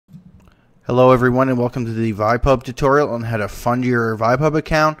Hello everyone and welcome to the VibeHub tutorial on how to fund your VibeHub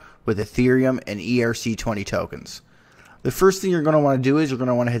account with Ethereum and ERC20 tokens. The first thing you're going to want to do is you're going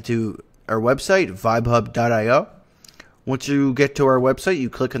to want to head to our website, VibeHub.io. Once you get to our website,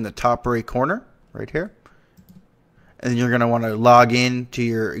 you click in the top right corner, right here. And then you're going to want to log in to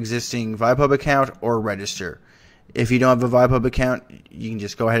your existing VibeHub account or register. If you don't have a VibeHub account, you can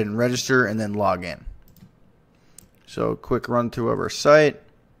just go ahead and register and then log in. So quick run through of our site.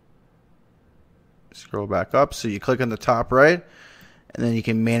 Scroll back up, so you click on the top right, and then you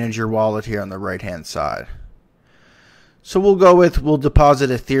can manage your wallet here on the right hand side. So we'll deposit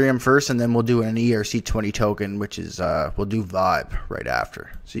Ethereum first, and then we'll do an ERC20 token, which is we'll do Vibe right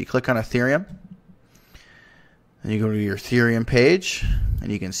after. So you click on Ethereum, and you go to your Ethereum page,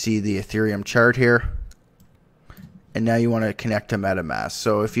 and you can see the Ethereum chart here. And now you want to connect to MetaMask.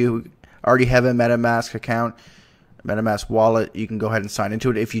 So if you already have a MetaMask account, MetaMask wallet, you can go ahead and sign into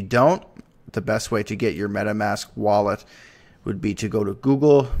it. If you don't, the best way to get your MetaMask wallet would be to go to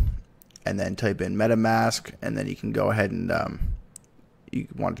Google and then type in MetaMask, and then you can go ahead and you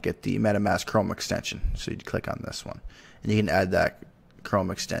want to get the MetaMask Chrome extension. So you click on this one, and you can add that Chrome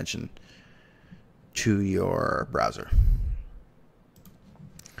extension to your browser.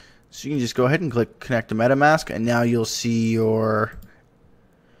 So you can just go ahead and click Connect to MetaMask, and now you'll see your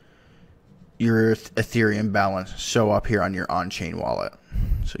Ethereum balance show up here on your on-chain wallet.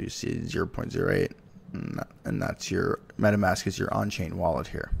 So you see 0.08, and that's your MetaMask is your on-chain wallet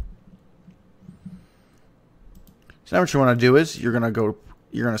here. So now what you want to do is you're going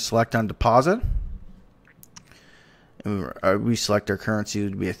to select on deposit. And we select our currency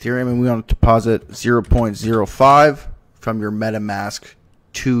would be Ethereum, and we want to deposit 0.05 from your MetaMask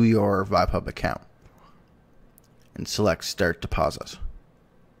to your VibeHub account, and select Start Deposit.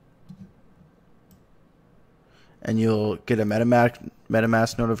 And you'll get a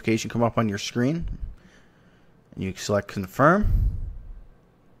MetaMask notification come up on your screen. And you select Confirm.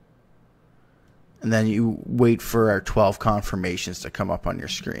 And then you wait for our 12 confirmations to come up on your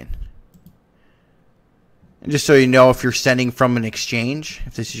screen. And just so you know, if you're sending from an exchange,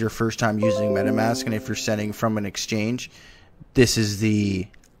 if this is your first time using MetaMask, and if you're sending from an exchange, this is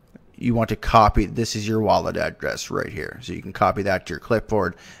you want to copy, this is your wallet address right here. So you can copy that to your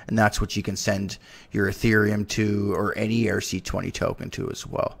clipboard, and that's what you can send your Ethereum to or any ERC20 token to as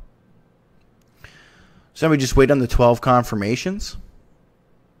well. So then we just wait on the 12 confirmations.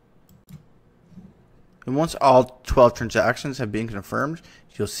 And once all 12 transactions have been confirmed,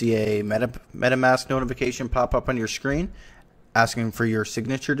 you'll see a MetaMask notification pop up on your screen asking for your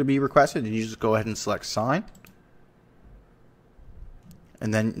signature to be requested, and you just go ahead and select Sign.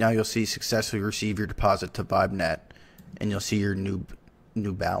 And then now you'll see successfully receive your deposit to VibeNet, and you'll see your new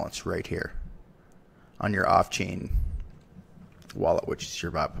balance right here on your off-chain wallet, which is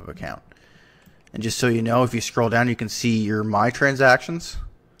your VibeHub account. And just so you know, if you scroll down, you can see your My Transactions,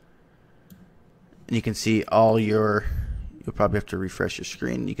 and you can see all your. You'll probably have to refresh your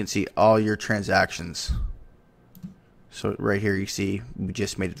screen. You can see all your transactions. So right here, you see we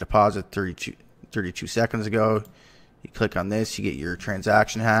just made a deposit 32 seconds ago. You click on this, you get your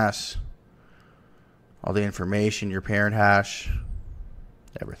transaction hash, all the information, your parent hash,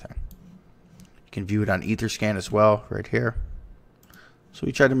 everything. You can view it on Etherscan as well, right here. So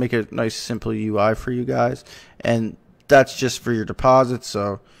we tried to make a nice, simple UI for you guys, and that's just for your deposits.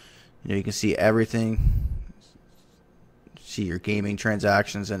 So you can see everything, see your gaming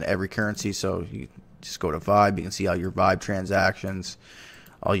transactions and every currency. So you just go to Vibe, you can see all your Vibe transactions.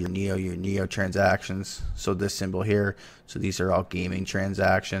 All your Neo transactions. So this symbol here. So these are all gaming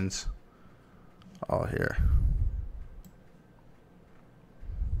transactions. All here.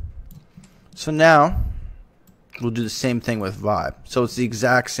 So now we'll do the same thing with Vibe. So it's the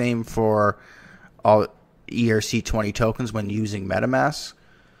exact same for all ERC20 tokens when using MetaMask.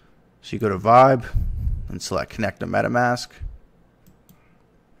 So you go to Vibe and select Connect to MetaMask.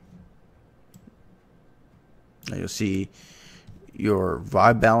 Now you'll see your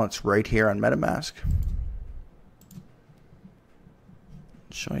Vibe balance right here on MetaMask,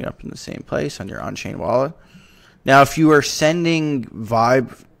 showing up in the same place on your on-chain wallet. Now, if you are sending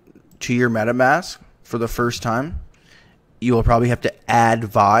Vibe to your MetaMask for the first time, you will probably have to add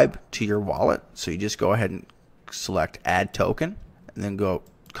Vibe to your wallet. So you just go ahead and select Add Token, and then go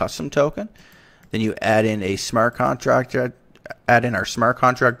Custom Token. Then you add in a smart contract, add in our smart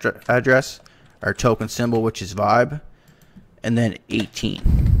contract address, our token symbol, which is Vibe, and then 18.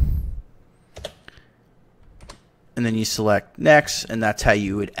 And then you select Next, and that's how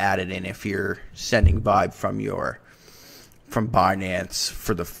you would add it in if you're sending Vibe from Binance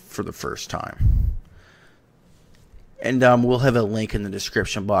for the first time. And we'll have a link in the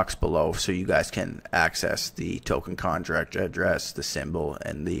description box below so you guys can access the token contract address, the symbol,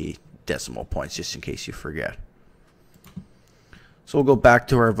 and the decimal points just in case you forget. So we'll go back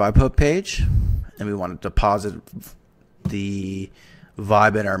to our VibeHub page, and we want to deposit the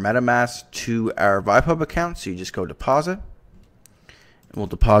Vibe in our MetaMask to our VibeHub account. So you just go deposit, and we'll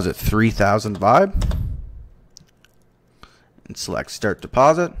deposit 3,000 Vibe, and select start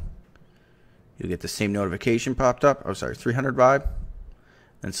deposit. You'll get the same notification popped up. Oh, sorry, 300 Vibe.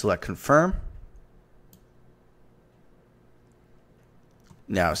 Then select confirm.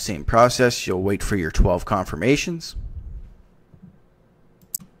 Now, same process. You'll wait for your 12 confirmations.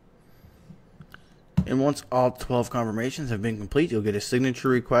 And once all 12 confirmations have been complete, you'll get a signature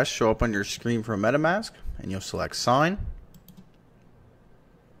request show up on your screen from MetaMask, and you'll select sign.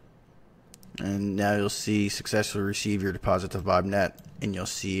 And now you'll see successfully receive your deposit to VibeNet, and you'll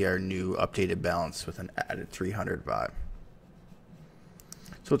see our new updated balance with an added 300 Vibe.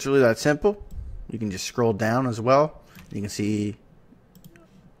 So it's really that simple. You can just scroll down as well. You can see,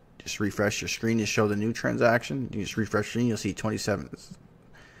 just refresh your screen to show the new transaction. You just refresh your screen, you'll see 27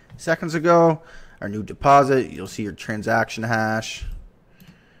 seconds ago, our new deposit. You'll see your transaction hash,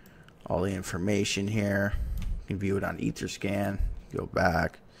 all the information here. You can view it on Etherscan. Go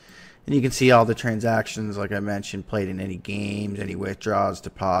back. And you can see all the transactions, like I mentioned, played in any games, any withdrawals,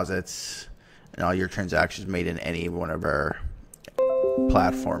 deposits, and all your transactions made in any one of our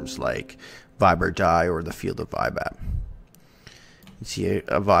platforms like Vibe.io or the Field of Vibe app. You see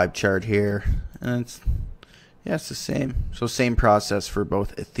a Vibe chart here, and it's the same. So same process for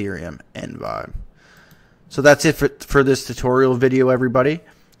both Ethereum and Vibe. So that's it for this tutorial video, everybody.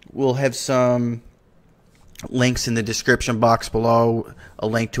 We'll have some links in the description box below, a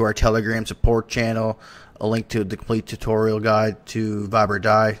link to our Telegram support channel, a link to the complete tutorial guide to Vibe or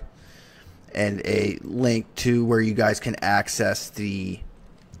Die, and a link to where you guys can access the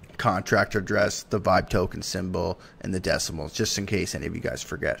contract address, the Vibe token symbol, and the decimals, just in case any of you guys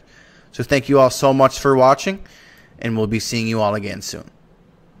forget. So thank you all so much for watching, and we'll be seeing you all again soon.